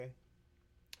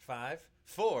5,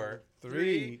 4,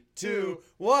 3, 2,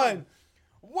 1.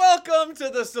 Welcome to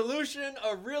the Solution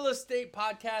of Real Estate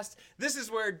podcast. This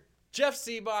is where Jeff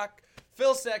Sibbach,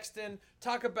 Phil Sexton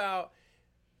talk about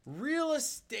real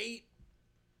estate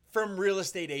from real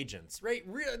estate agents, right?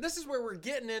 This is where we're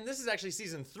getting in. This is actually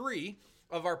season 3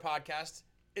 of our podcast.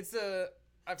 It's a...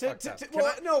 I fucked up.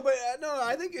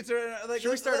 I think it's like. Should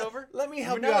we start over? Let me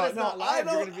help We you know out. it's not live.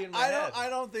 You're gonna be in my head. I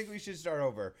don't think we should start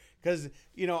over because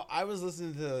I was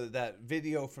listening to that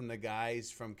video from the guys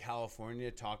from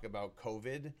California talk about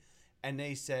COVID, and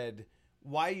they said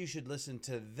why you should listen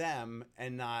to them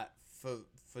and not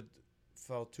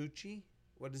Feltucci.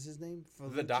 What is his name?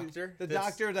 The doctor? The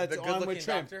doctor that's the on with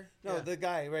Trump. doctor? No, Yeah. the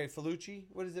guy, right? Felucci?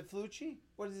 What is it? Felucci?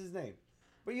 What is his name?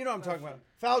 But you know what I'm talking about.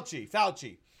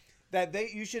 Fauci. That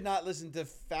you should not listen to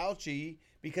Fauci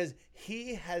because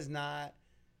he has not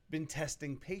been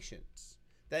testing patients.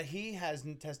 That he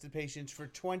hasn't tested patients for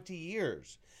 20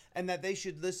 years. And that they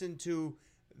should listen to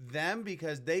them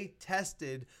because they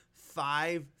tested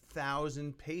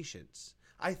 5,000 patients.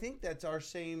 I think that's our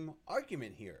same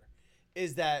argument here.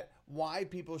 Is that why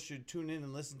people should tune in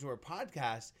and listen to our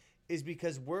podcast is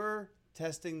because we're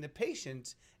testing the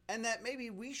patients and that maybe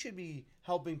we should be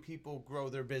helping people grow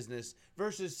their business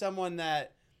versus someone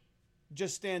that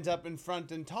just stands up in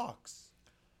front and talks.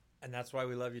 And that's why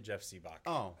we love you, Jeff Sibbach.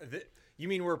 Oh. You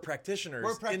mean we're practitioners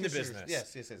in the business.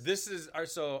 Yes. This is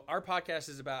our podcast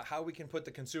is about how we can put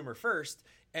the consumer first,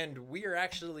 and we are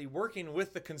actually working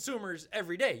with the consumers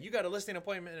every day. You got a listing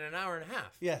appointment in an hour and a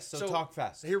half. Yes, so talk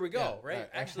fast. Here we go, Yeah, right?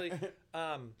 Actually,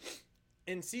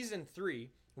 in season 3,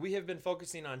 we have been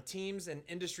focusing on teams and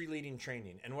industry-leading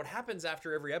training. And what happens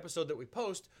after every episode that we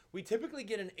post, we typically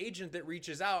get an agent that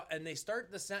reaches out, and they start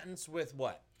the sentence with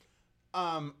what?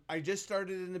 I just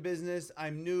started in the business.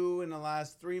 I'm new in the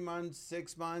last 3 months,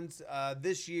 6 months.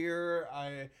 This year,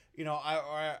 I'm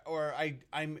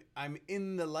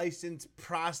in the license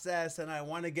process and I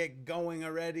want to get going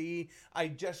already. I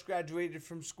just graduated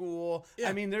from school. Yeah.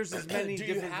 I mean, there's as many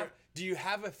different. Do you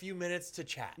have a few minutes to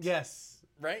chat? Yes.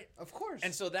 Right? Of course.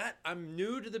 And so that I'm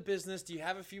new to the business. Do you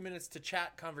have a few minutes to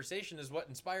chat? Conversation is what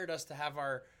inspired us to have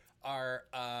our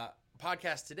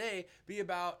podcast today be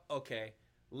about, okay,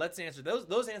 let's answer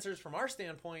those answers from our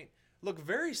standpoint look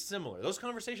very similar. Those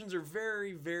conversations are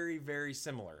very, very, very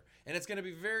similar. And it's going to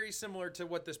be very similar to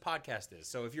what this podcast is.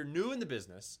 So if you're new in the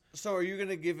business. So are you going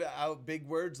to give out big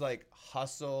words like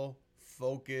hustle,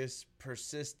 focus,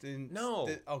 persistent? No.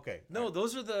 Okay. No, right.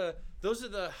 Those are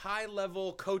the high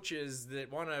level coaches that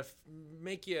want to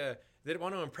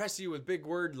impress you with big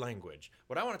word language.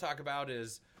 What I want to talk about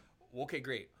is, okay,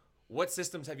 great. What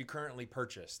systems have you currently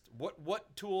purchased?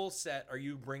 What tool set are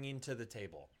you bringing to the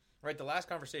table? Right. The last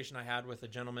conversation I had with a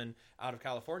gentleman out of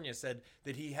California said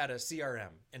that he had a CRM.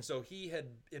 And so he had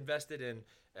invested in,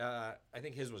 I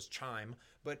think his was Chime,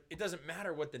 but it doesn't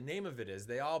matter what the name of it is.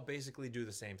 They all basically do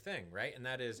the same thing. Right. And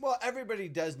that is. Well, everybody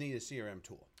does need a CRM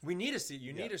tool. We need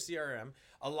need a CRM.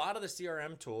 A lot of the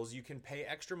CRM tools you can pay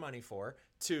extra money for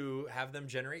to have them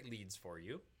generate leads for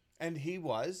you. And he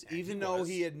was, even though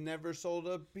he had never sold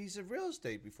a piece of real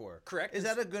estate before. Correct. Is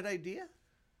that a good idea?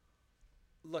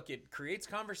 Look, it creates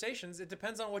conversations. It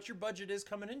depends on what your budget is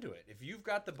coming into it. If you've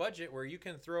got the budget where you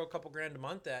can throw a couple grand a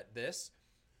month at this,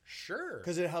 sure.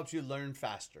 Because it helps you learn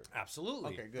faster.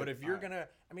 Absolutely. Okay, good. But if you're going to,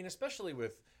 especially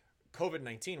with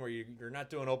COVID-19 where you're not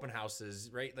doing open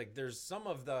houses, right? Like there's some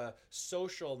of the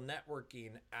social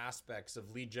networking aspects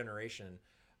of lead generation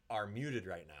are muted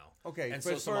right now. Okay. And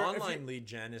so some online lead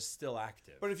gen is still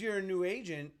active. But if you're a new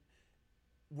agent,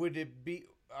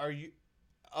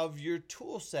 of your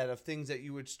tool set of things that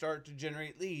you would start to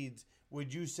generate leads,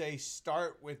 would you say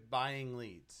start with buying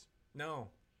leads? No.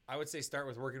 I would say start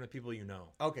with working with people you know.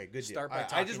 Okay, good deal. Start by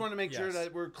talking. I just want to make sure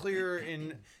that we're clear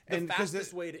in the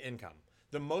fastest way to income.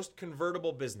 The most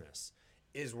convertible business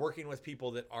is working with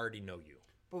people that already know you.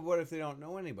 But what if they don't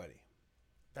know anybody?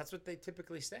 That's what they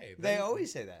typically say. They always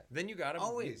say that. Then you got to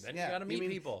always. Then you got to meet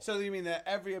people. So you mean that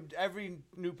every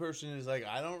new person is like,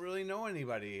 I don't really know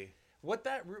anybody. What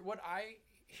I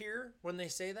hear when they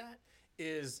say that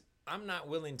is, I'm not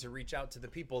willing to reach out to the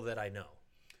people that I know.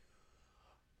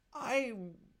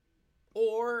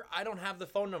 Or I don't have the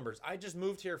phone numbers. I just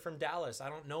moved here from Dallas. I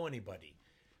don't know anybody.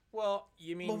 Well,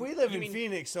 you mean... Well, we live in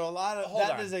Phoenix, so a lot of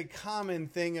that is a common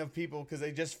thing of people because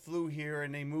they just flew here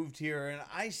and they moved here, and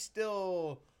I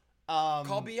still...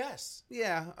 call BS.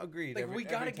 Yeah, agreed. Like, we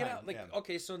got to get out. Like, yeah.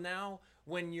 Okay, so now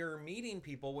when you're meeting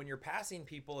people, when you're passing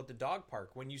people at the dog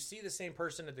park, when you see the same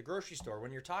person at the grocery store,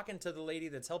 when you're talking to the lady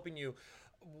that's helping you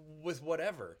with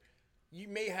whatever,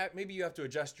 maybe you have to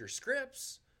adjust your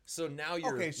scripts. So now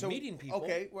you're meeting people.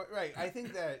 Okay, right. I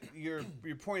think that your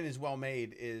point is well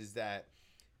made. Is that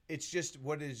it's just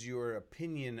what is your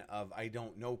opinion of I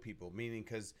don't know people? Meaning,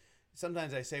 because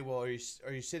sometimes I say, well, are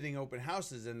you sitting open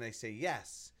houses? And they say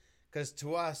yes, because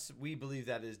to us we believe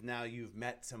that is now you've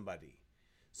met somebody.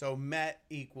 So met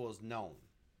equals known,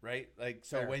 right? Like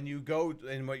so Fair. when you go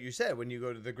and what you said when you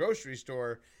go to the grocery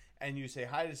store and you say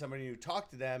hi to somebody, you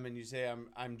talk to them, and you say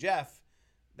I'm Jeff.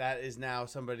 That is now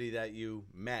somebody that you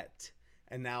met,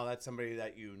 and now that's somebody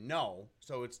that you know.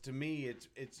 So it's to me,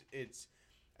 it's.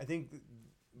 I think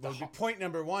point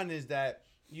number one is that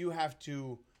you have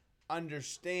to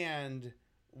understand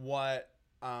what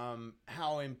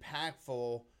how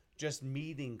impactful just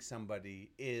meeting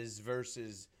somebody is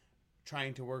versus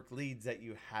trying to work leads that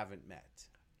you haven't met.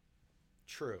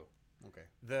 True.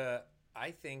 Okay.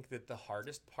 I think that the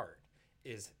hardest part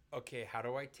is, okay, how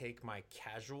do I take my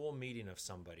casual meeting of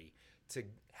somebody to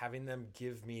having them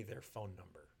give me their phone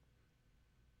number?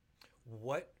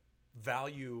 What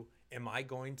value am I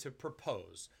going to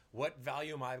propose? What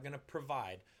value am I going to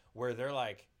provide where they're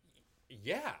like,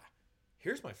 yeah,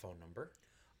 here's my phone number?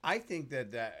 I think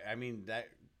that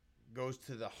goes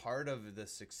to the heart of the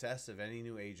success of any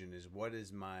new agent is what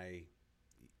is my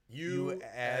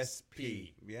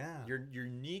USP. Yeah. Your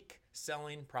unique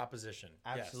selling proposition.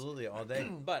 Absolutely, yes. All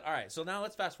day. But all right, so now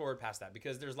let's fast forward past that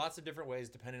because there's lots of different ways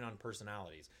depending on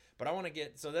personalities. But I want to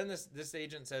get, so then this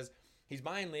agent says he's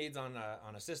buying leads on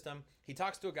a system. He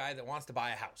talks to a guy that wants to buy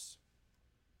a house.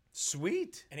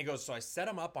 Sweet. And he goes, so I set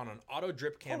him up on an auto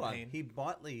drip campaign. Hold on. He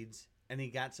bought leads and he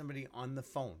got somebody on the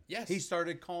phone. Yes. He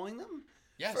started calling them?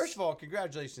 Yes. First of all,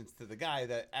 congratulations to the guy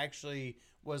that actually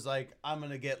was like, I'm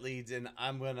going to get leads and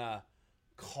I'm going to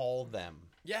call them.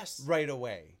 Yes. Right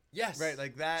away. Yes. Right,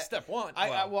 like that. Step one.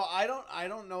 I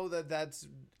don't know that that's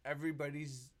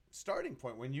everybody's starting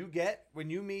point. When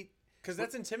you meet, because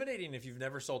that's intimidating if you've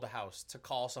never sold a house to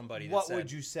call somebody. What would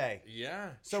you say? Yeah.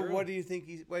 So true. what do you think?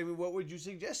 What would you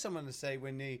suggest someone to say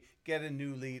when they get a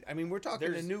new lead? I mean, we're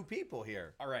talking to new people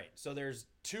here. All right. So there's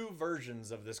two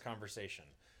versions of this conversation.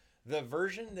 The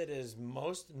version that is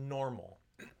most normal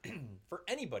for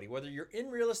anybody, whether you're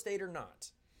in real estate or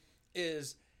not,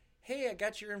 is, hey, I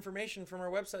got your information from our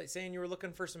website saying you were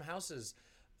looking for some houses.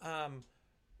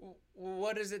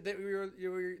 What is it that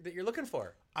you're looking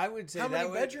for? I would say how many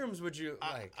bedrooms would you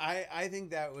like? I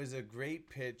think that was a great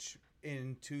pitch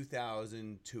in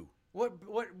 2002.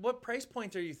 What price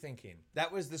point are you thinking?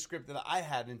 That was the script that I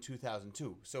had in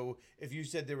 2002. So if you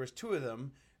said there was two of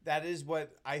them, that is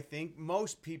what I think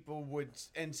most people would,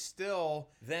 and still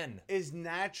then is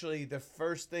naturally the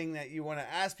first thing that you want to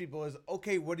ask people is,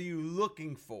 okay, what are you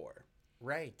looking for?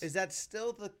 Right. Is that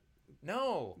still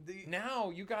now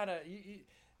you gotta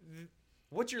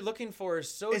what you're looking for is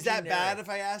so is generic. That bad if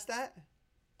I ask that?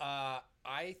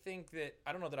 I think that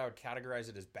I don't know that I would categorize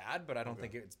it as bad, but I don't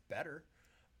think it's better.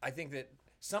 I think that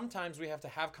sometimes we have to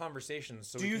have conversations.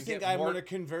 So do you think I'm going to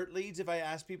convert leads if I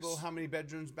ask people how many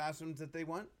bedrooms, bathrooms that they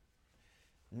want?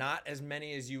 Not as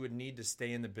many as you would need to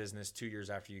stay in the business 2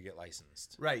 years after you get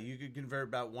licensed. Right. You could convert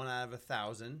about 1 out of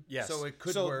 1,000. Yes. So it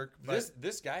could work. But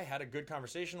this guy had a good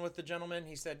conversation with the gentleman.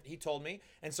 He told me.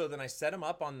 And so then I set him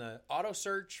up on the auto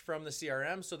search from the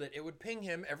CRM so that it would ping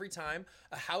him every time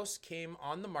a house came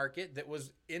on the market that was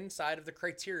inside of the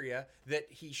criteria that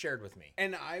he shared with me.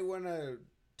 And I want to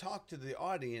talk to the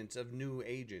audience of new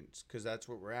agents, because that's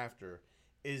what we're after,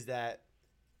 is that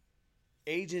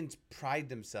agents pride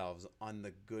themselves on the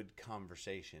good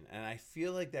conversation. And I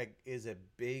feel like that is a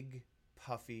big,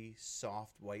 puffy,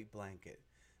 soft white blanket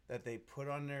that they put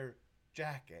on their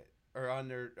jacket or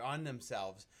on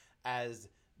themselves as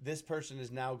this person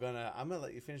is now I'm gonna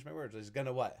let you finish my words, is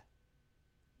gonna what?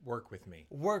 Work with me.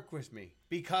 Work with me.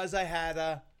 Because I had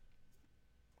a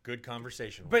good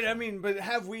conversation. But I mean,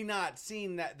 have we not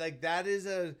seen that? Like, that is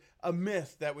a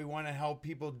myth that we want to help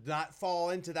people not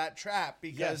fall into that trap,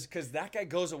 because that guy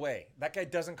goes away. That guy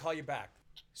doesn't call you back.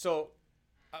 So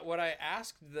what I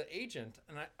asked the agent,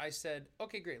 and I said,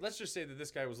 okay, great. Let's just say that this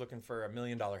guy was looking for $1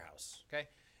 million house. Okay.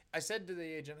 I said to the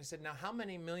agent, I said, now how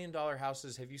many $1 million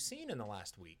houses have you seen in the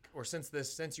last week or since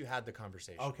you had the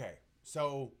conversation? Okay.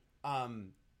 So,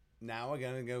 now again,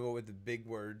 I'm going to go with the big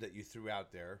word that you threw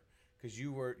out there, because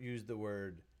you used the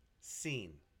word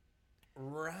seen.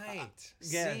 Right.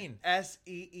 Yeah. Seen.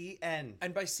 SEEN.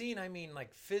 And by seen, I mean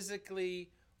like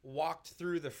physically walked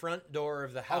through the front door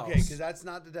of the house. Okay, because that's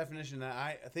not the definition that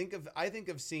I think of. I think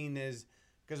of seen as,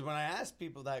 because when I ask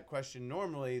people that question,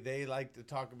 normally they like to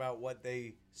talk about what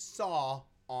they saw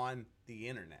on the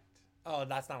internet. Oh,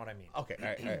 that's not what I mean. Okay. All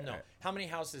right, no. All right. How many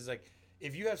houses, like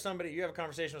if you have a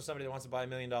conversation with somebody that wants to buy $1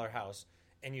 million house,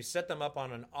 and you set them up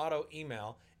on an auto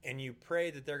email, and you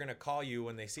pray that they're going to call you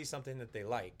when they see something that they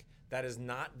like, that is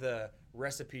not the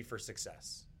recipe for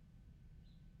success.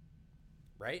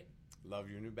 Right? Love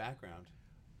your new background.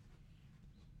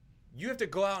 You have to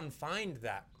go out and find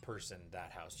that person,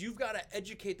 that house. You've got to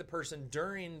educate the person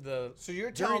during the So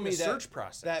you're telling me search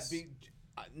process.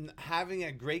 Having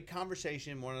a great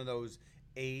conversation, one of those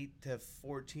 8 to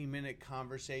 14-minute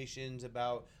conversations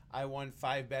about I want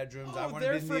 5 bedrooms. I want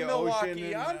to be in the Milwaukee.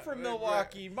 ocean. I'm from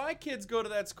Milwaukee. My kids go to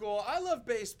that school. I love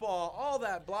baseball. All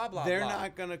that blah blah. They're blah.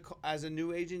 not gonna. As a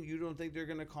new agent, you don't think they're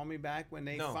gonna call me back when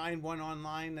they find one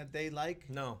online that they like?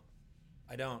 No,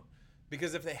 I don't.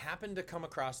 Because if they happen to come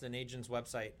across an agent's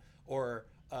website or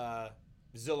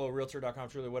Zillow, Realtor.com,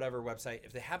 Truly, whatever website,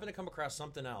 if they happen to come across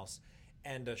something else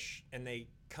and they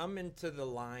come into the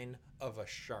line of a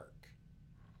shark,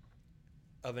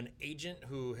 of an agent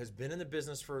who has been in the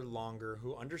business for longer,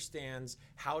 who understands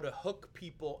how to hook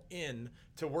people in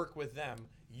to work with them,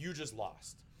 you just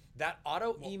lost. That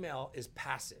auto email is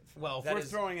passive. Well, if we're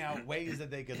throwing out ways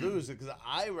that they could lose it, because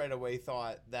I right away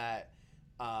thought that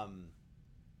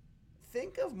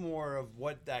think of more of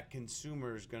what that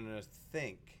consumer is going to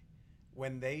think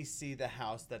when they see the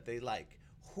house that they like.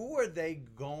 Who are they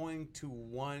going to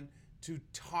want to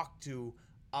talk to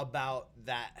about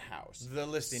that house? The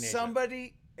listing agent.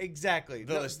 Somebody, exactly.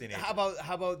 The listing agent.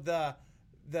 How about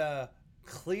the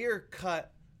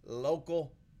clear-cut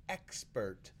local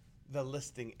expert, the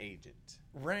listing agent?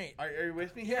 Right. Are you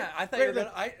with me? Yeah, I thought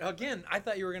I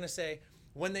thought you were gonna say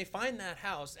when they find that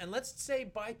house, and let's say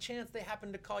by chance they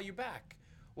happen to call you back,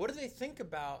 what do they think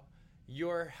about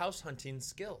your house hunting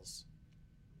skills?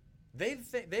 They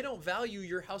don't value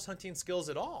your house hunting skills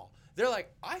at all. They're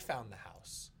like, I found the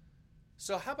house,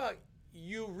 so how about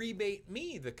you rebate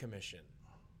me the commission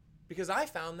because I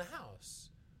found the house.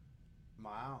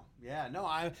 Wow. Yeah. No.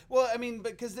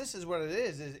 Because this is what it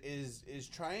is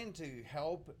trying to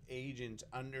help agents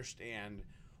understand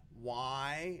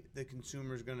why the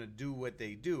consumer is going to do what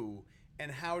they do,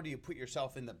 and how do you put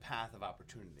yourself in the path of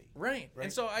opportunity. Right.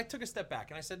 And so I took a step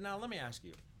back and I said, now let me ask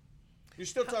you. You're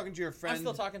still talking to your friend. I'm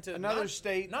still talking to another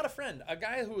state. Not a friend, a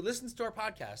guy who listens to our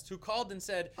podcast, who called and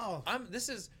said,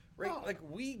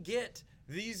 we get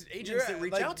these agents that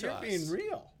reach out to us. You're being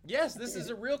real. Yes, this is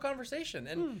a real conversation.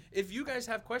 And if you guys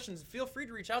have questions, feel free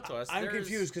to reach out to us. I'm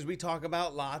confused because we talk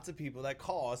about lots of people that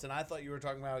call us, and I thought you were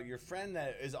talking about your friend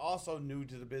that is also new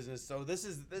to the business. So this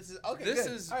is okay. This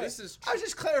good. is I was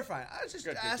just clarifying. I was just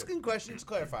asking questions to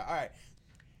clarify. All right.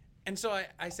 And so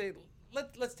I say,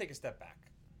 let's take a step back.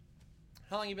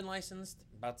 How long have you been licensed?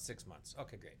 About 6 months.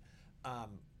 Okay, great.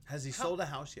 Has he sold a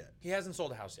house yet? He hasn't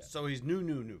sold a house yet. So he's new.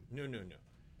 New.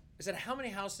 I said, how many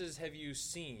houses have you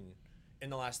seen in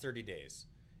the last 30 days?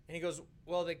 And he goes,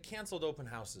 well, they canceled open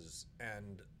houses,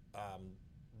 and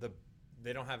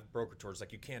they don't have broker tours.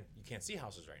 Like you can't see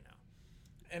houses right now.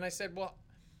 And I said, well,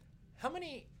 how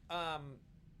many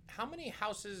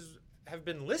houses have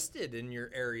been listed in your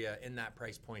area in that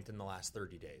price point in the last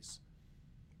 30 days?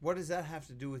 What does that have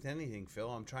to do with anything, Phil?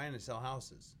 I'm trying to sell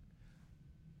houses.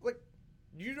 Like,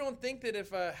 you don't think that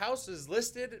if a house is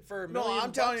listed for $1 million? No,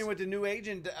 I'm telling you with the new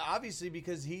agent, obviously,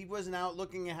 because he wasn't out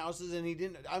looking at houses, and he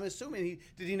didn't. I'm assuming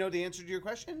did he know the answer to your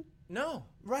question? No.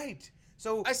 Right.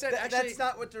 So I said that's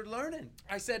not what they're learning.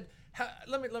 I said,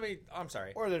 let me. I'm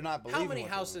sorry. Or they're not believing. How many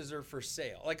houses are for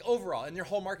sale? Like overall in your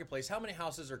whole marketplace, how many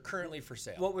houses are currently for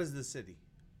sale? What was the city?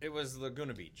 It was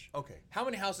Laguna Beach. Okay. How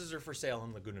many houses are for sale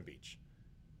in Laguna Beach?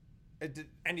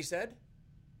 And he said,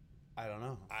 I don't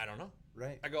know.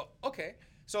 Right. I go, okay.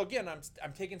 So again,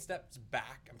 I'm taking steps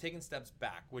back.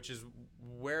 Which is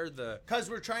where because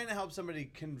we're trying to help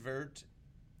somebody convert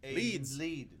a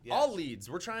lead. Yes. All leads.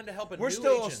 We're trying to help a new agent.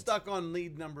 We're still stuck on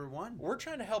lead number 1. We're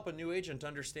trying to help a new agent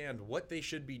understand what they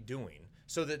should be doing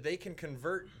so that they can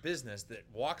convert business that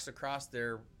walks across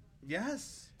their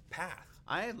path.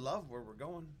 I love where we're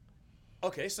going.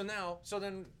 Okay,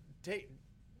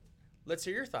 let's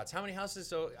hear your thoughts. How many houses?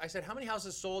 So I said, how many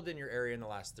houses sold in your area in the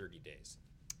last 30 days?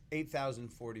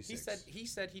 8,046. He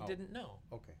said he didn't know.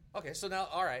 Okay. So now,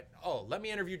 all right. Oh, let me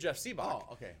interview Jeff Sibbach. Oh,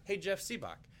 okay. Hey, Jeff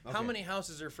Sibbach. How many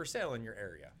houses are for sale in your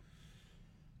area?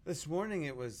 This morning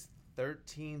it was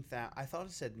 13,000. I thought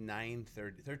it said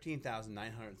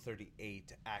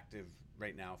 13,938 active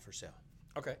right now for sale.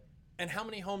 Okay. And how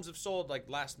many homes have sold like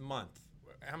last month?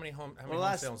 How many home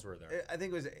sales were there? I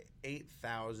think it was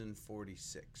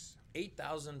 8,046.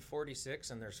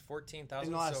 8,046, and there's 14,000.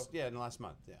 In the last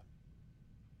month. Yeah.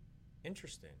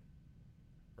 Interesting,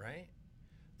 right?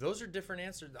 Those are different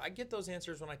answers. I get those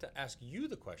answers when I ask you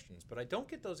the questions, but I don't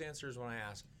get those answers when I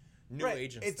ask new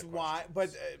agents. It's why,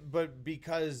 but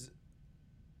because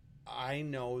I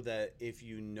know that if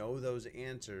you know those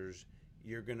answers,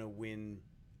 you're going to win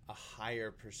a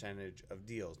higher percentage of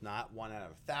deals. Not 1 out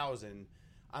of 1,000.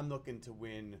 I'm looking to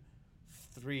win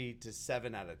 3 to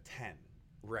 7 out of 10.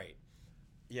 Right.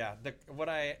 Yeah.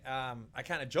 I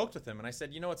kind of joked with him and I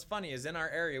said, what's funny is in our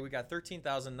area, we got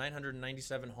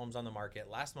 13,997 homes on the market.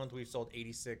 Last month, we've sold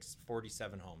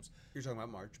 8,647 homes. You're talking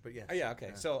about March, but yes. Oh, yeah. Okay.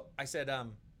 Yeah. So I said,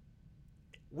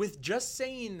 with just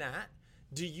saying that,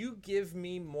 do you give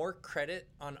me more credit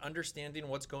on understanding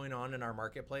what's going on in our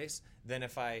marketplace than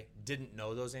if I didn't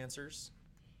know those answers?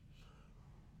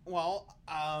 Well,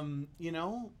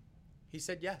 He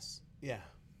said yes. Yeah.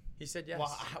 He said yes.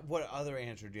 Well, what other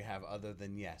answer do you have other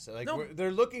than yes? Like No.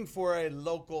 they're looking for a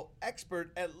local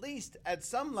expert, at least at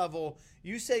some level.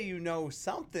 You say you know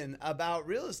something about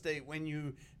real estate when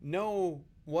you know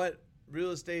what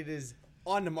real estate is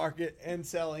on the market and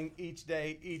selling each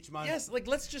day, each month. Yes,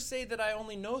 let's just say that I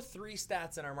only know 3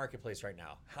 stats in our marketplace right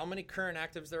now. How many current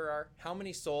actives there are, how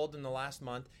many sold in the last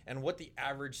month, and what the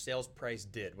average sales price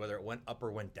did, whether it went up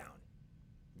or went down.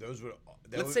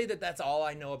 Let's say that's all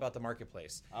I know about the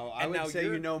marketplace. I would say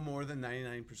you know more than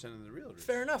 99% of the realtors.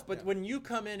 Fair enough, but when you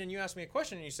come in and you ask me a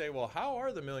question and you say, well, how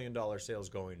are the $1 million sales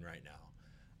going right now?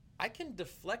 I can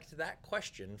deflect that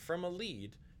question from a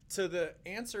lead to the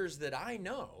answers that I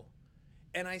know,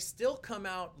 and I still come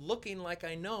out looking like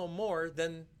I know more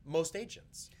than most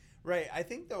agents. Right. I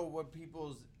think, though, what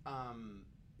people's,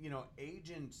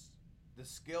 agents, the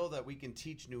skill that we can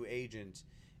teach new agents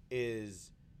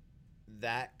is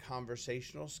that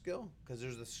conversational skill, because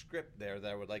there's a script there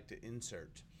that I would like to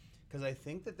insert, because I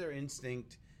think that their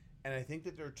instinct, and I think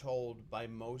that they're told by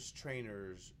most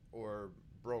trainers or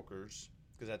brokers,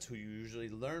 because that's who you usually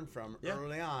learn from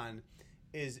early on,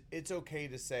 is it's okay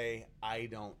to say, I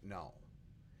don't know.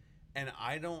 And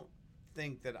I don't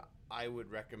think that I would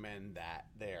recommend that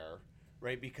there,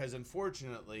 right? Because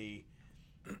unfortunately,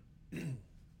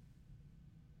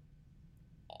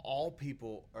 all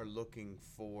people are looking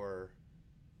for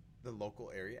the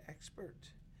local area expert.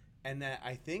 And that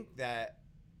I think that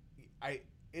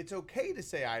it's okay to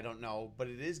say I don't know, but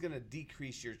it is going to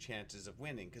decrease your chances of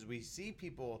winning, because we see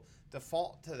people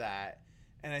default to that.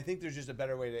 And I think there's just a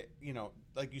better way to,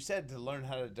 like you said, to learn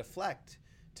how to deflect.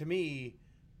 To me,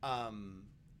 I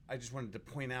just wanted to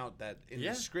point out that in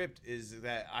the script is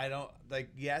that I don't,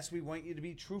 yes, we want you to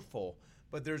be truthful,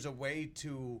 but there's a way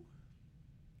to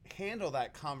handle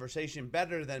that conversation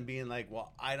better than being like,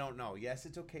 well, I don't know. Yes,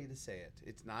 it's okay to say it.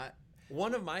 It's not.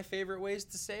 One of my favorite ways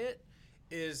to say it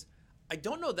is, I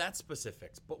don't know that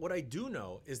specifics, but what I do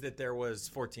know is that there was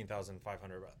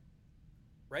 14,500,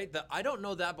 right? I don't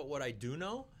know that, but what I do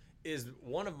know is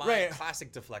one of my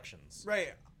classic deflections.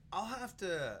 Right. I'll have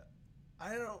to,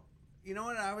 you know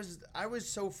what? I was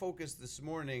so focused this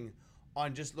morning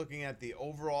on just looking at the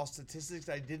overall statistics.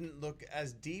 I didn't look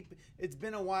as deep. It's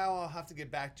been a while. I'll have to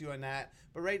get back to you on that.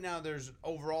 But right now there's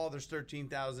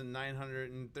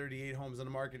 13,938 homes on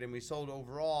the market, and we sold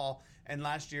overall. And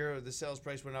last year the sales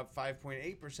price went up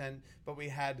 5.8%, but we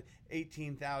had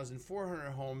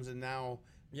 18,400 homes, and now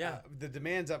the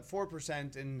demand's up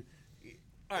 4%. And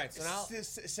all right, so now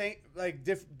say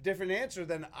different answer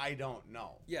than I don't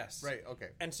know. Yes. Right. Okay.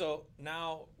 And so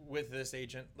now with this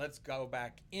agent, let's go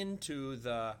back into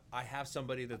I have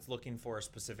somebody that's looking for a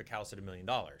specific house at $1 million.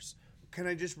 Can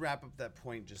I just wrap up that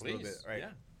point just Please. A little bit? Right.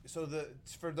 Yeah. So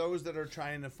for those that are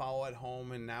trying to follow at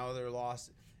home and now they're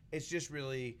lost, it's just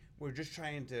really, we're just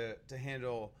trying to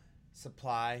handle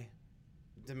supply,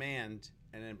 demand,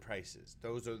 and then prices.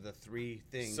 Those are the 3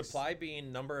 things. Supply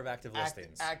being number of active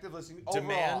listings. Active listings.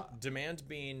 Demand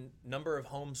being number of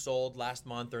homes sold last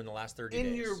month or in the last 30 days.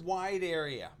 In your wide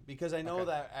area. Because I know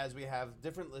that as we have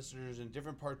different listeners in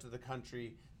different parts of the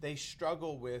country, they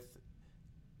struggle with,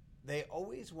 they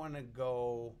always want to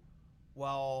go,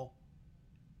 well,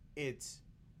 it's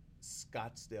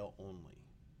Scottsdale only.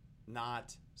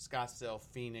 Not Scottsdale,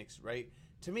 Phoenix, right?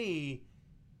 To me,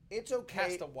 it's okay.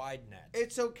 Cast a wide net.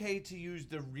 It's okay to use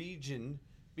the region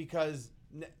because,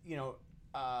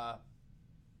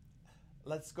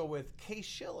 let's go with Kay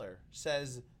Schiller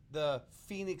says the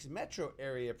Phoenix metro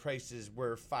area prices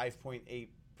were 5.8%.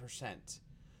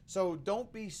 So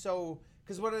don't be so,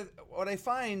 because what I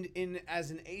find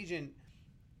as an agent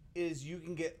is you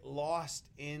can get lost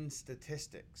in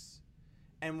statistics.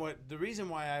 And the reason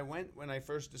why I went when I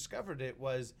first discovered it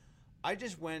was I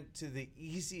just went to the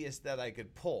easiest that I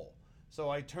could pull. So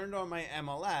I turned on my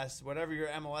MLS, whatever your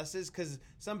MLS is, because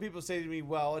some people say to me,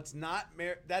 well, it's not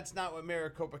that's not what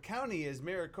Maricopa County is.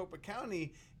 Maricopa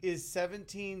County is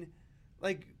 17.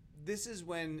 This is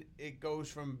when it goes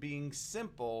from being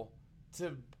simple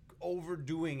to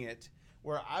overdoing it,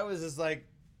 where I was just like,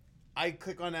 I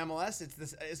click on MLS. It's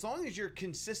this. As long as you're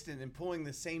consistent in pulling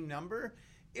the same number,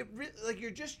 like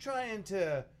you're just trying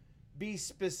to be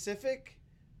specific,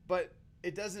 but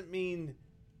it doesn't mean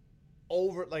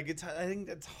over. Like I think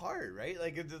that's hard, right?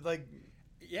 Like it's like.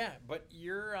 Yeah, but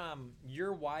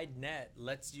your wide net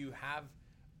lets you have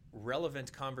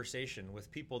relevant conversation with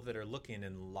people that are looking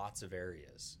in lots of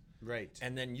areas. Right.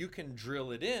 And then you can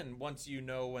drill it in once you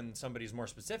know when somebody's more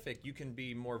specific. You can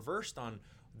be more versed on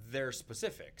their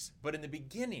specifics. But in the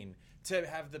beginning, to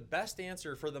have the best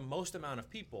answer for the most amount of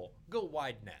people, go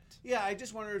wide net. Yeah, I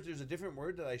just wonder if there's a different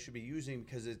word that I should be using,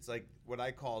 because it's like what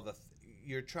I call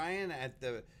you're trying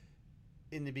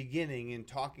in the beginning in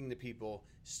talking to people,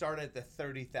 start at the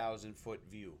 30,000 foot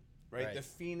view, right? The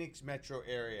Phoenix metro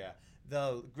area,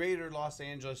 the greater Los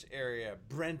Angeles area,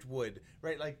 Brentwood,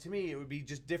 right? Like to me, it would be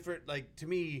just different. Like to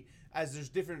me, as there's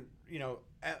different, it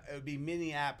would be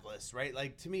Minneapolis, right?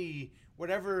 Like to me,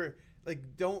 whatever, like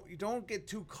don't get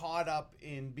too caught up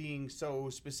in being so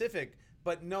specific,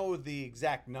 but know the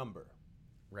exact number.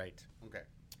 Right. Okay.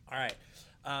 All right.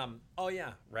 Oh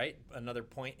yeah, right. Another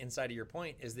point inside of your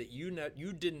point is that you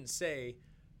didn't say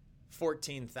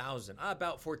 14,000,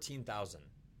 about 14,000.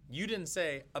 You didn't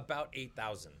say about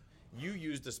 8,000. You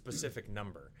used a specific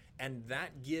number, and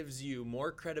that gives you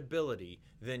more credibility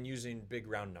than using big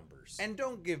round numbers. And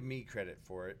don't give me credit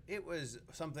for it. It was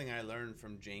something I learned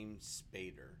from James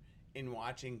Spader in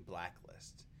watching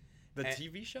Blacklist. The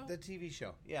TV show? The TV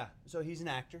show, yeah. So he's an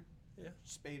actor. Yeah.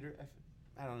 Spader.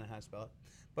 I don't know how to spell it.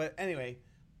 But anyway,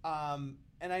 and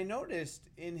I noticed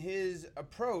in his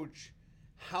approach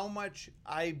how much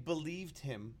I believed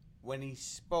him when he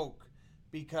spoke,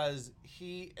 because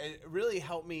he really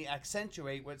helped me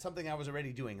accentuate something I was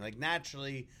already doing. Like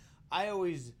naturally, I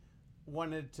always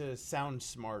wanted to sound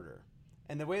smarter.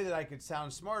 And the way that I could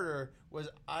sound smarter was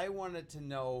I wanted to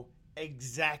know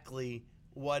exactly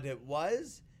what it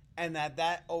was, and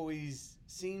that always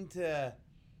seemed to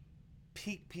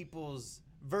pique people's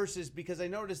versus, because I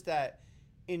noticed that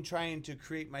in trying to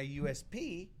create my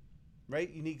USP, right,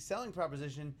 unique selling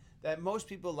proposition, that most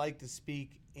people like to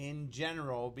speak in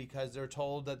general because they're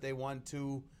told that they want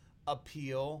to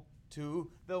appeal to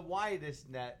the widest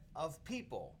net of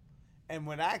people. And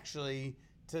when actually,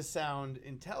 to sound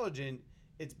intelligent,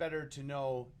 it's better to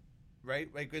know,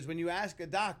 right? Because when you ask a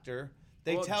doctor,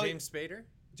 they tell James Spader?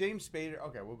 James Spader.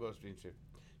 Okay, we'll go with James Spader.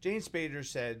 James Spader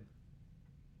said,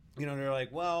 they're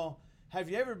like, well, have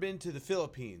you ever been to the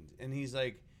Philippines? And he's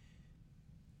like,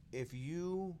 if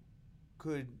you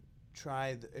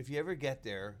ever get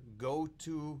there, go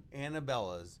to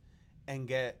Annabella's and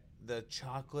get the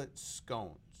chocolate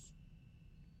scones.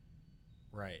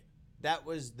 Right. That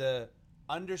was the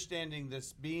understanding,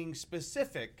 this being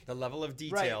specific. The level of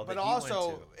detail that but he also,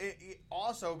 went to.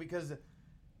 Also because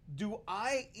do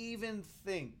I even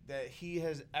think that he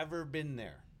has ever been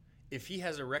there? If he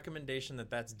has a recommendation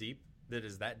that's deep, that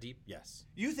is that deep, yes.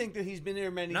 You think that he's been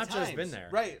there many times. Not just been there.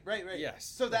 Right. Yes.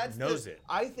 So that's knows it.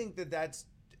 I think that's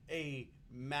a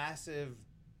massive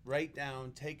write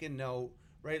down, take a note,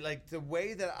 right? Like the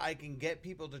way that I can get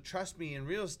people to trust me in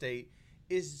real estate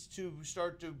is to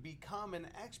start to become an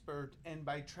expert, and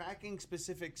by tracking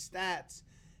specific stats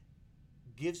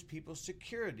gives people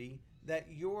security that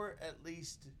you're at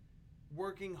least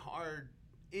working hard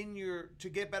to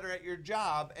get better at your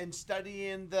job and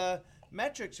studying the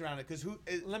metrics around it. Because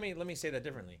let me say that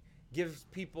differently. Gives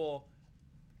people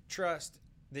trust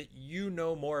that you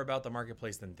know more about the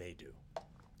marketplace than they do.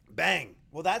 Bang.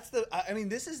 Well,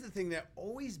 this is the thing that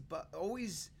always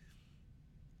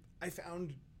I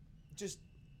found just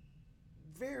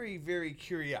very, very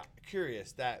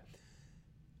curious that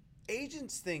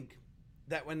agents think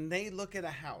that when they look at a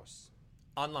house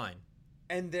online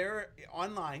and they're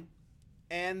online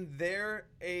and they're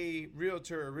a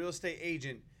realtor, a real estate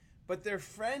agent, but their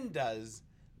friend does,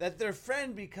 that their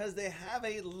friend, because they have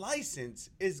a license,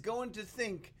 is going to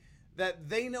think that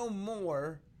they know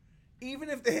more, even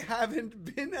if they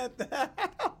haven't been at the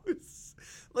house.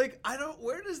 Like,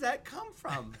 where does that come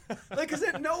from? Like, is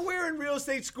it nowhere in real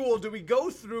estate school do we go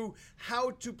through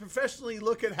how to professionally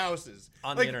look at houses?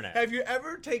 On the internet. Have you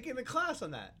ever taken a class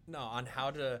on that? No, on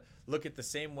how to look at the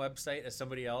same website as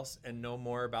somebody else and know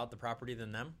more about the property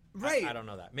than them? Right. I don't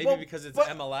know that. Maybe because it's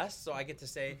MLS, so I get to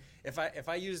say, if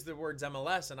I use the words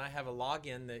MLS and I have a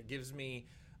login that gives me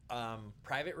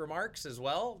private remarks as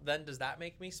well, then does that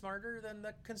make me smarter than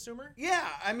the consumer? Yeah,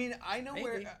 I mean, I know Maybe.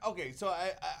 where. Okay, so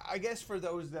I guess for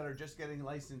those that are just getting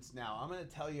licensed now, I'm going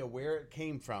to tell you where it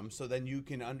came from, so then you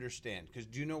can understand. Because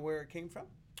do you know where it came from?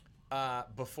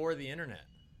 Before the internet.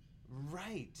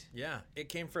 Right. Yeah, it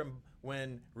came from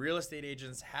when real estate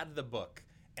agents had the book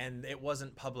and it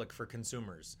wasn't public for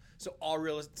consumers. So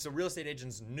real estate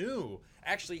agents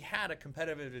actually had a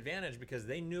competitive advantage because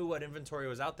they knew what inventory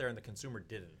was out there and the consumer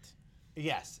didn't.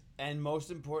 Yes, and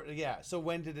most important, yeah. So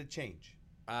when did it change?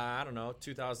 I don't know,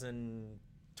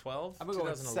 2012, I'm gonna go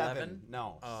with 2011. 7.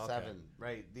 No, Oh, okay. 7.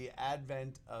 Right, the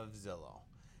advent of Zillow,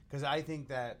 because I think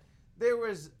that there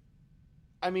was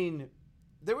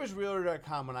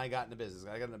Realtor.com when I got into business.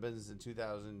 I got into business in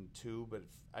 2002, but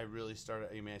I really started.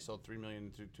 I sold $3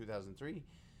 million through 2003,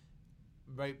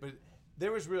 right? But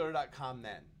there was Realtor.com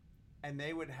then, and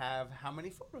they would have how many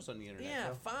photos on the internet? Yeah,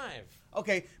 Joe? 5.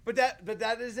 Okay, but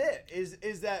that is it.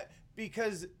 Is that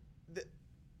because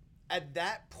at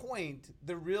that point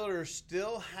the realtor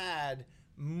still had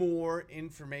more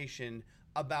information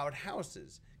about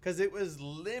houses because it was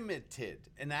limited,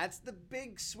 and that's the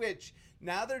big switch.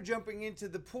 Now they're jumping into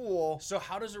the pool. So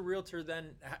how does a realtor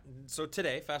then? So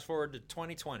today, fast forward to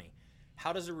 2020,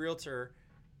 how does a realtor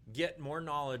get more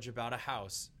knowledge about a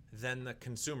house than the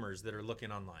consumers that are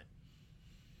looking online?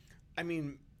 I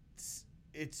mean,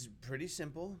 it's pretty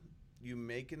simple. You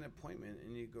make an appointment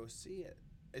and you go see it.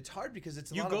 It's hard because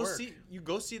it's a lot of work. You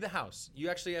go see the house. You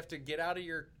actually have to get out of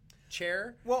your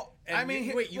chair. Well, got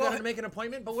to make an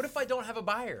appointment. But what if I don't have a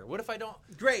buyer? What if I don't?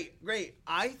 Great.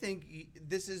 I think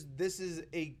this is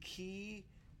a key,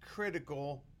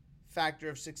 critical factor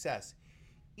of success.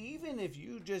 Even if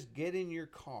you just get in your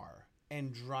car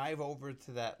and drive over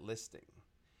to that listing,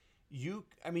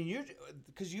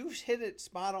 because you've hit it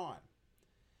spot on.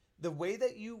 The way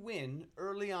that you win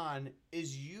early on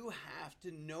is you have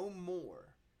to know more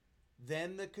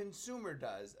than the consumer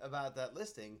does about that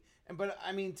listing. But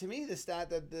to me, the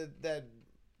stat that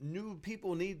new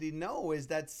people need to know is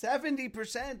that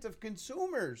 70% of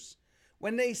consumers,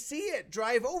 when they see it,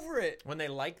 drive over it. When they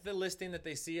like the listing that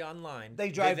they see online,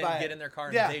 they drive by get it. in their car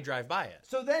and Yeah. they drive by it.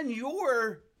 So then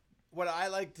what I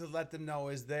like to let them know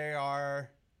is they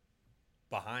are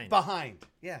behind.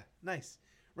 Yeah, nice.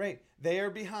 Right. They are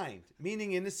behind,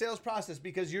 meaning in the sales process,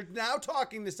 because you're now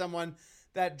talking to someone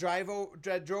that drove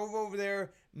over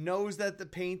there, knows that the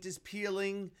paint is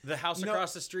peeling. The house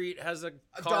across the street has a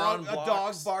dog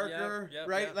blocks. barker, Yep,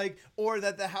 right? yep. Like, or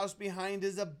that the house behind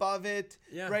is above it,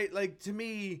 Yeah. right? Like, to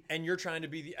me, And you're trying to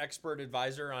be the expert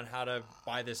advisor on how to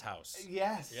buy this house.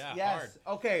 yes, Yeah, yes.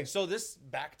 hard. Okay, So this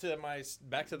back to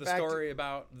the story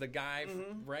about the guy,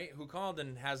 right, who called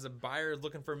and has a buyer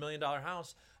looking for $1 million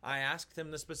house. I asked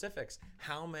him the specifics.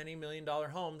 How many $1 million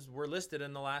homes were listed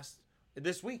in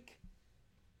this week?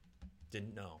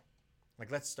 Didn't know.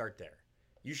 Like, let's start there.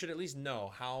 You should at least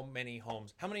know how many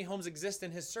homes exist in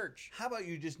his search. how about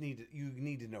you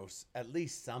need to know at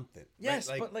least something? Yes,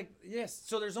 right? but yes.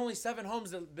 So there's only 7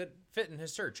 homes that fit in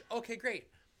his search. Okay, great.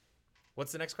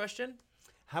 What's the next question?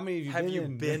 How many Have you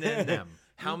been in them?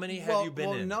 How many have you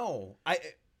been in? No,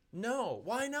 No.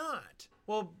 Why not?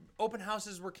 Well, open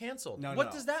houses were canceled. No,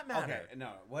 what does that matter? Okay,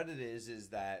 no. What it is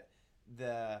that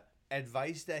the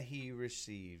advice that he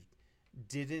received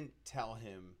didn't tell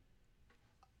him.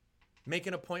 Make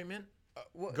an appointment.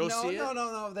 Go see it?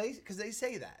 No. Because they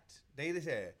say that. They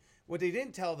say it. What they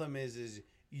didn't tell them is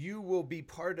you will be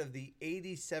part of the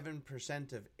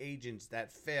 87% of agents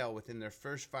that fail within their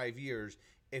first 5 years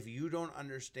if you don't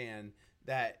understand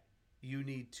that you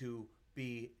need to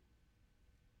be.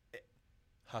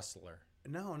 Hustler.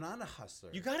 No, not a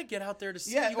hustler. You got to get out there to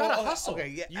see. Yeah, You got to hustle. Okay,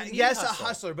 yeah, You need yes, hustle. a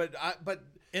hustler, but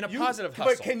In a positive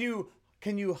hustle. But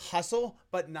can you hustle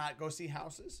but not go see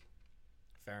houses?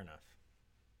 Fair enough.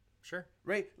 Sure.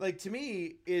 Right? Like, to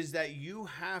me, is that you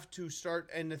have to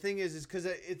start. And the thing is because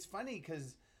it's funny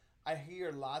because I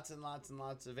hear lots and lots and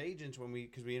lots of agents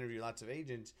because we interview lots of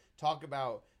agents talk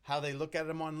about how they look at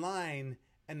them online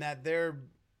and that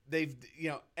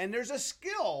and there's a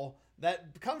skill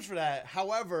that comes for that.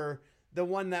 However, the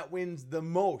one that wins the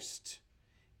most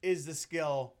is the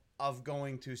skill of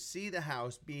going to see the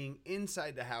house, being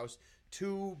inside the house,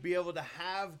 to be able to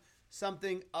have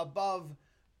something above.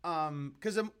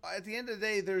 Because at the end of the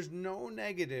day, there's no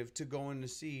negative to going to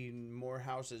see more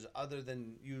houses other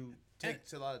than you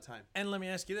takes a lot of time. And let me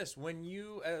ask you this. When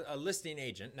you, a listing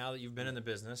agent, now that you've been in the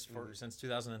business since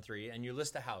 2003, and you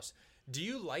list a house, do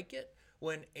you like it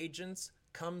when agents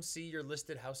come see your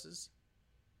listed houses?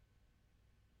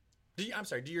 Do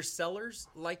your sellers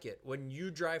like it when you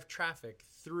drive traffic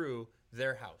through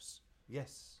their house?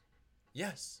 Yes.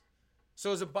 Yes.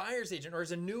 So as a buyer's agent or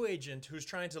as a new agent who's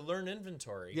trying to learn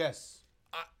inventory, Yes.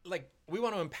 We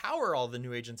want to empower all the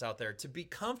new agents out there to be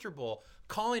comfortable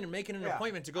calling and making an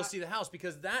appointment to go see the house,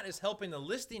 because that is helping the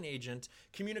listing agent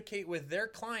communicate with their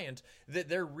client that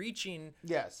they're reaching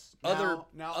Yes.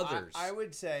 others. I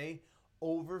would say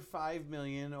over 5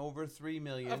 million, over 3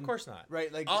 million. Of course not.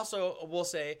 Right. Like also, we'll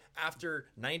say after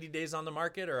 90 days on the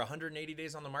market or 180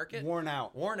 days on the market, worn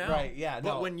out. Right. Yeah.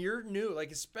 But when you're new,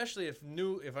 like especially if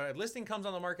a listing comes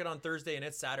on the market on Thursday and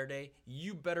it's Saturday,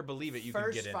 you better believe it. You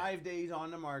can get in. First 5 days on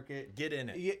the market, get in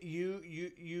it.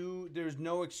 You. There's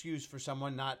no excuse for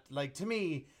someone not like. To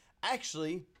me,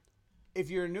 actually,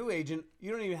 if you're a new agent,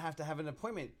 you don't even have to have an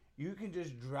appointment. You can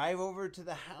just drive over to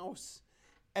the house.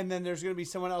 And then there's going to be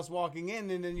someone else walking in,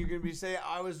 and then you're going to be saying,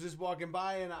 I was just walking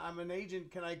by, and I'm an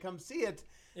agent. Can I come see it?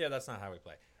 Yeah, that's not how we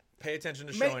play. Pay attention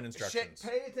to showing instructions.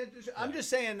 Pay attention. I'm just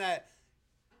saying that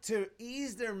to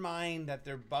ease their mind that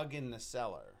they're bugging the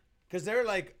seller. Because they're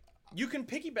like... You can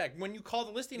piggyback. When you call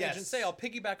the listing agent, say, I'll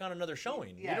piggyback on another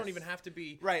showing. Yes. You don't even have to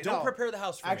be... Right. Don't prepare the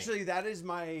house for me. Actually, that is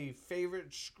my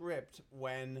favorite script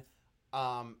when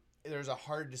there's a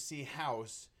hard-to-see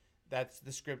house. That's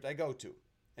the script I go to.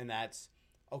 And that's...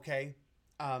 Okay,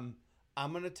 I'm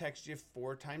going to text you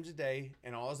 4 times a day,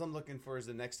 and all I'm looking for is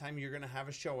the next time you're going to have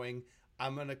a showing,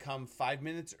 I'm going to come 5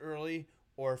 minutes early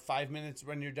or 5 minutes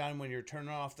when you're done, when you're turning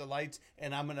off the lights,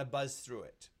 and I'm going to buzz through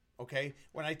it, okay?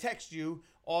 When I text you,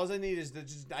 all I need is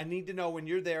I need to know when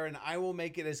you're there, and I will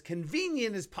make it as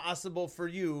convenient as possible for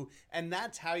you, and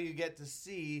that's how you get to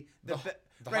see the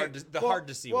hard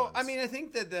to see ones. Well, I mean, I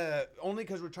think that only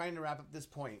because we're trying to wrap up this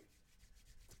point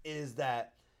is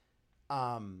that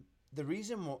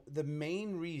the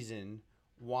main reason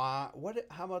why,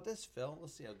 how about this, Phil?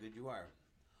 Let's see how good you are.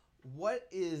 What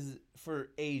is,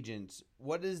 for agents,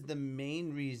 what is the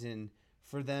main reason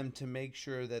for them to make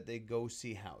sure that they go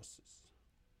see houses?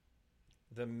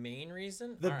 The main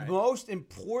reason? The most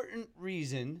important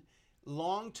reason,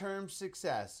 long-term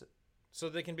success. So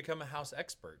they can become a house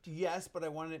expert. Yes, but I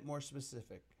want it more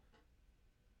specific.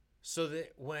 So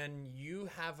that when you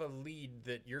have a lead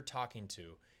that you're talking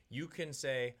to, you can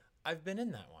say, I've been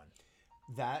in that one.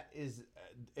 That is,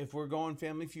 if we're going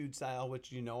Family Feud style,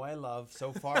 which you know I love.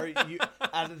 So far,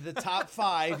 out of the top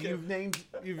 5, okay. you've named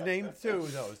 2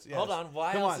 of those. Yes. Hold on.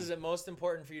 Why else is it most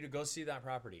important for you to go see that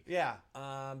property? Yeah.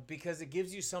 Because it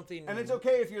gives you something. And it's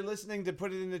okay if you're listening to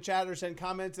put it in the chat or send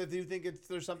comments if you think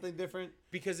there's something different.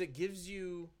 Because it gives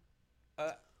you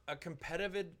a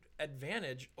competitive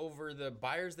advantage over the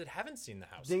buyers that haven't seen the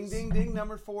house. Ding, ding, ding.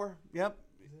 Number 4. Yep.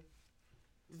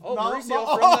 Oh,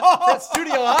 Mauricio from the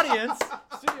studio audience.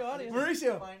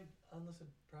 Mauricio. Find unlisted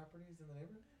properties in the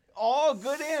neighborhood? All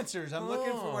good answers. I'm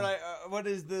looking for what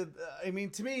is the, I mean,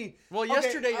 to me. Well,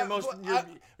 yesterday,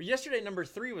 yesterday number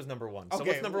 3 was number 1. So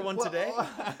what's number 1 today? All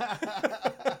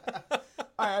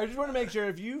right, I just want to make sure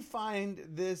if you find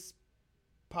this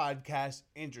podcast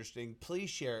interesting, please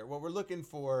share it. What we're looking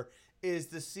for is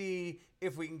to see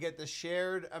if we can get the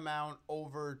shared amount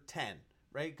over 10.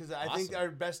 Right? Because I think our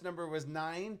best number was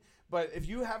 9. But if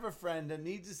you have a friend that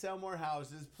needs to sell more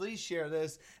houses, please share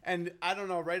this. And I don't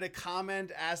know, write a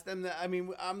comment, ask them that. I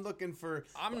mean, I'm looking for.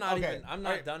 I'm not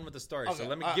done with the story. Okay. So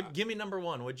let me give me number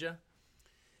 1, would you?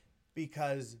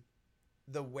 Because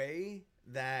the way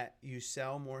that you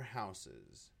sell more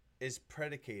houses is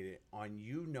predicated on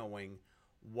you knowing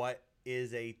what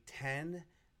is a 10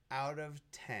 out of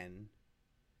 10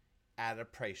 at a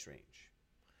price range.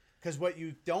 Because what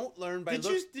you don't learn by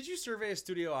did you survey a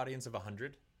studio audience of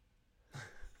 100?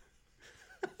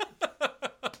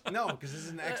 No, because this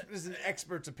is an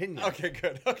expert's opinion. Okay,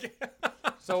 good. Okay.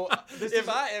 So because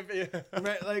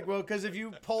if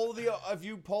you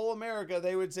poll America,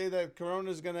 they would say that Corona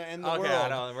is going to end the world. Okay,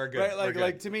 no, we're good. Right? We're good.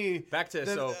 Like to me, back to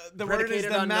the word is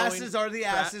the masses are the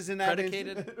asses, and that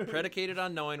predicated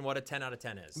on knowing what a 10 out of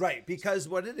 10 is. Right, because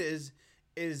what it is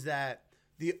that.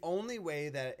 The only way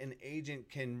that an agent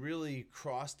can really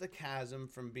cross the chasm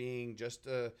from being just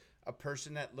a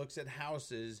person that looks at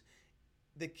houses,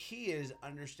 the key is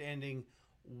understanding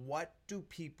what do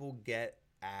people get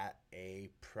at a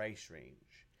price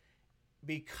range.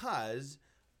 Because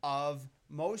of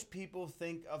most people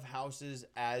think of houses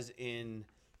as in,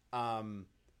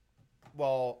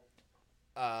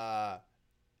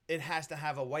 it has to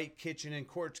have a white kitchen and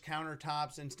quartz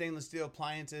countertops and stainless steel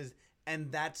appliances.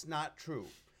 And that's not true.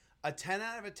 A 10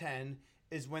 out of 10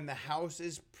 is when the house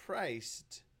is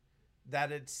priced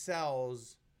that it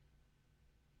sells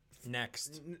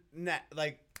next.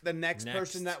 Like the next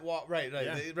person that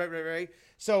right.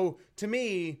 So to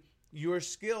me, your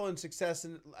skill and success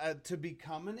to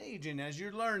become an agent as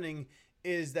you're learning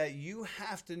is that you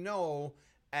have to know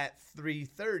at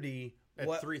 3:30 at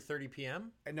 3:30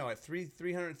 p.m. No, at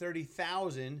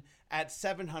 330,000, at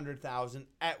 700,000,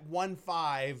 at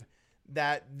 1.5.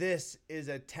 That this is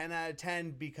a 10 out of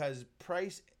 10 because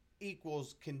price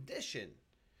equals condition,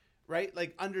 right?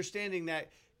 Like understanding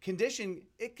that condition,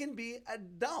 it can be a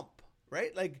dump,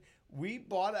 right? Like we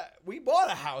bought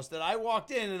a house that I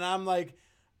walked in and I'm like,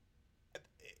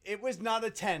 it was not a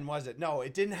 10, was it? No,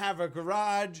 it didn't have a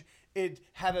garage. It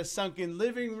had a sunken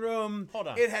living room. Hold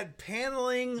on. It had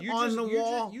paneling on the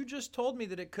wall. You just told me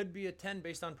that it could be a 10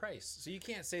 based on price. So you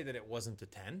can't say that it wasn't a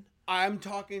 10. I'm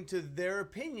talking to their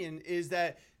opinion is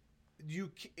that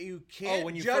you can't. Oh,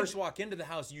 when you first walk into the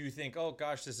house, you think, oh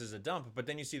gosh, this is a dump. But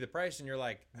then you see the price and you're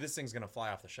like, this thing's going to fly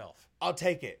off the shelf. I'll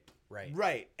take it. Right.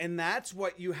 Right. And that's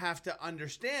what you have to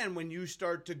understand when you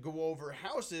start to go over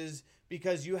houses,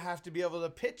 because you have to be able to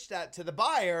pitch that to the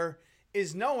buyer,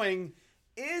 is knowing,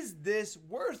 is this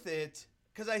worth it?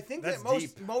 Because I think That's that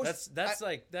deep. most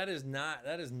that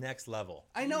is next level.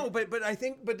 I know, but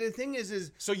the thing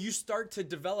is So you start to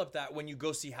develop that when you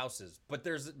go see houses, but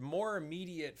there's more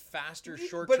immediate, faster,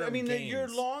 short-term but I mean gains. you're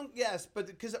long, yes, but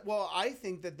because I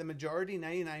think that the majority,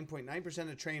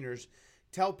 99.9% of trainers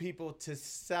tell people to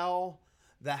sell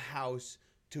the house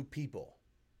to people,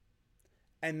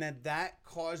 and that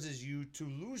causes you to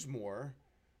lose more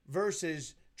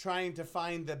versus trying to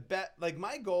find the best. Like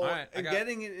my goal in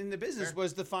getting it in the business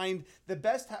was to find the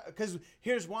best. Because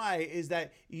here's why: is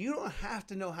that you don't have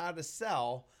to know how to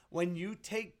sell when you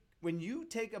take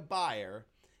a buyer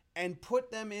and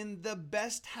put them in the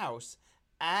best house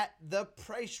at the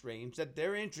price range that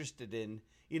they're interested in.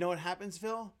 You know what happens,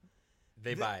 Phil?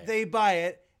 They buy it. They buy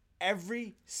it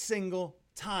every single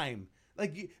time.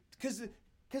 Like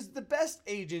because the best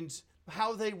agents,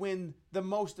 how they win the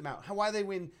most amount, why they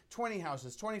win 20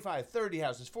 houses, 25, 30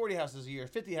 houses, 40 houses a year,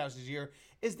 50 houses a year,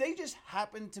 is they just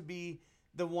happen to be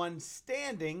the one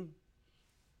standing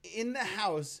in the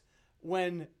house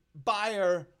when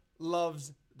buyer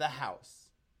loves the house,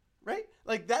 right?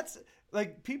 Like that's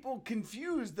like people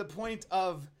confuse the point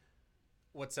of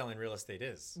what selling real estate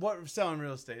is. what selling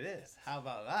real estate is. How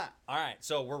about that? All right,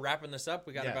 so we're wrapping this up.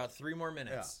 We got Yeah. about 3 more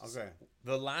minutes. Yeah, okay.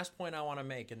 The last point I want to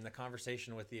make in the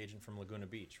conversation with the agent from Laguna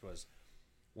Beach was,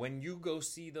 when you go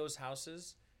see those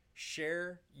houses,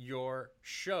 show your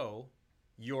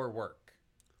work.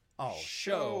 Oh,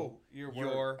 Show your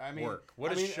work.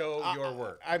 What does show your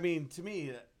work? I mean, to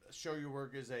me, show your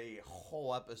work is a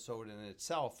whole episode in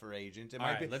itself for agents. It All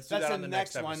might right, be, let's do that's that the on the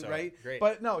next one, episode. right? Great.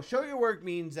 But no, show your work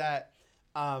means that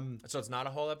So it's not a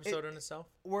whole episode in itself?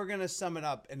 we're gonna sum it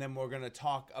up, and then we're gonna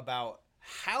talk about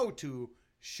how to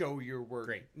show your work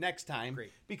Great. next time.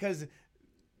 Great. Because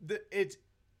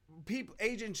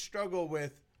agents struggle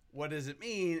with what does it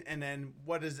mean, and then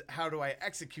how do I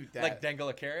execute that? Like dangle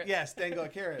a carrot? Yes, dangle a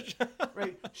carrot.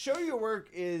 Right. Show your work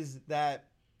is that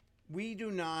we do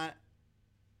not,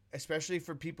 especially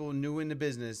for people new in the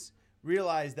business,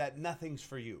 realize that nothing's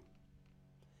for you.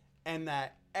 And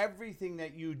that everything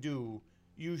that you do,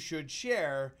 you should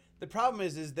share. The problem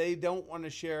is they don't want to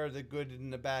share the good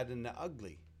and the bad and the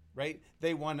ugly, right?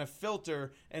 They want to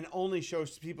filter and only show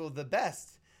people the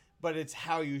best. But it's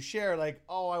how you share. Like,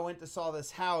 oh, I went to saw this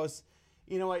house.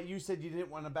 You know what? You said you didn't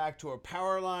want to back to a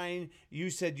power line. You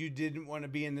said you didn't want to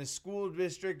be in this school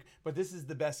district, but this is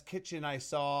the best kitchen I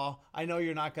saw. I know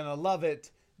you're not going to love it.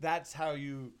 That's how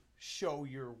you show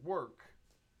your work.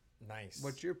 Nice.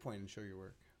 What's your point in show your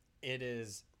work? It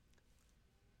is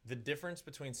the difference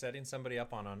between setting somebody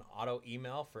up on an auto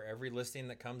email for every listing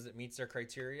that comes that meets their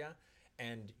criteria,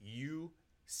 and you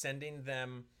sending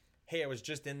them, hey, I was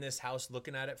just in this house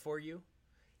looking at it for you.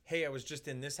 Hey, I was just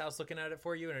in this house looking at it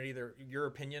for you. And either your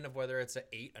opinion of whether it's an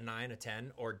 8, a 9, a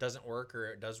 10, or it doesn't work or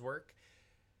it does work,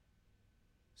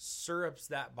 syrups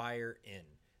that buyer in.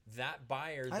 That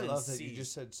buyer then I love sees, that you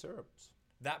just said syrups.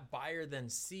 that buyer then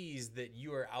sees that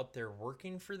you are out there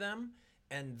working for them.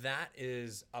 And that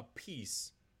is a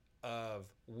piece of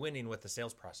winning with the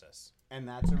sales process. And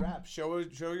that's a wrap. Show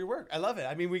your work. I love it.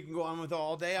 I mean, we can go on with it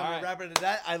all day. I'm going to wrap it at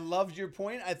that. I loved your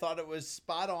point. I thought it was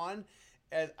spot on.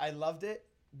 And I loved it.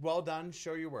 Well done.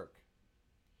 Show your work.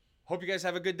 Hope you guys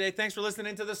have a good day. Thanks for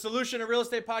listening to the Solution of Real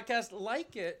Estate podcast.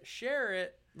 Like it, share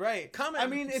it. Right. Comment. I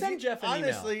mean, send Jeff an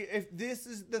honestly, email. if this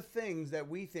is the things that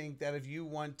we think that if you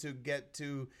want to get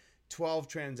to 12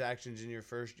 transactions in your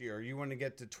first year, or you want to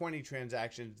get to 20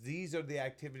 transactions, these are the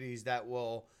activities that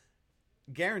will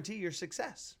guarantee your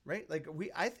success, right? Like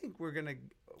I think we're going to.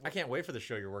 I can't wait for the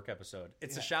Show Your Work episode.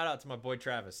 It's a shout out to my boy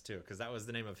Travis too, because that was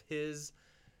the name of his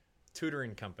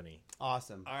tutoring company.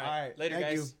 Awesome. All right. Later, Thank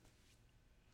guys. you.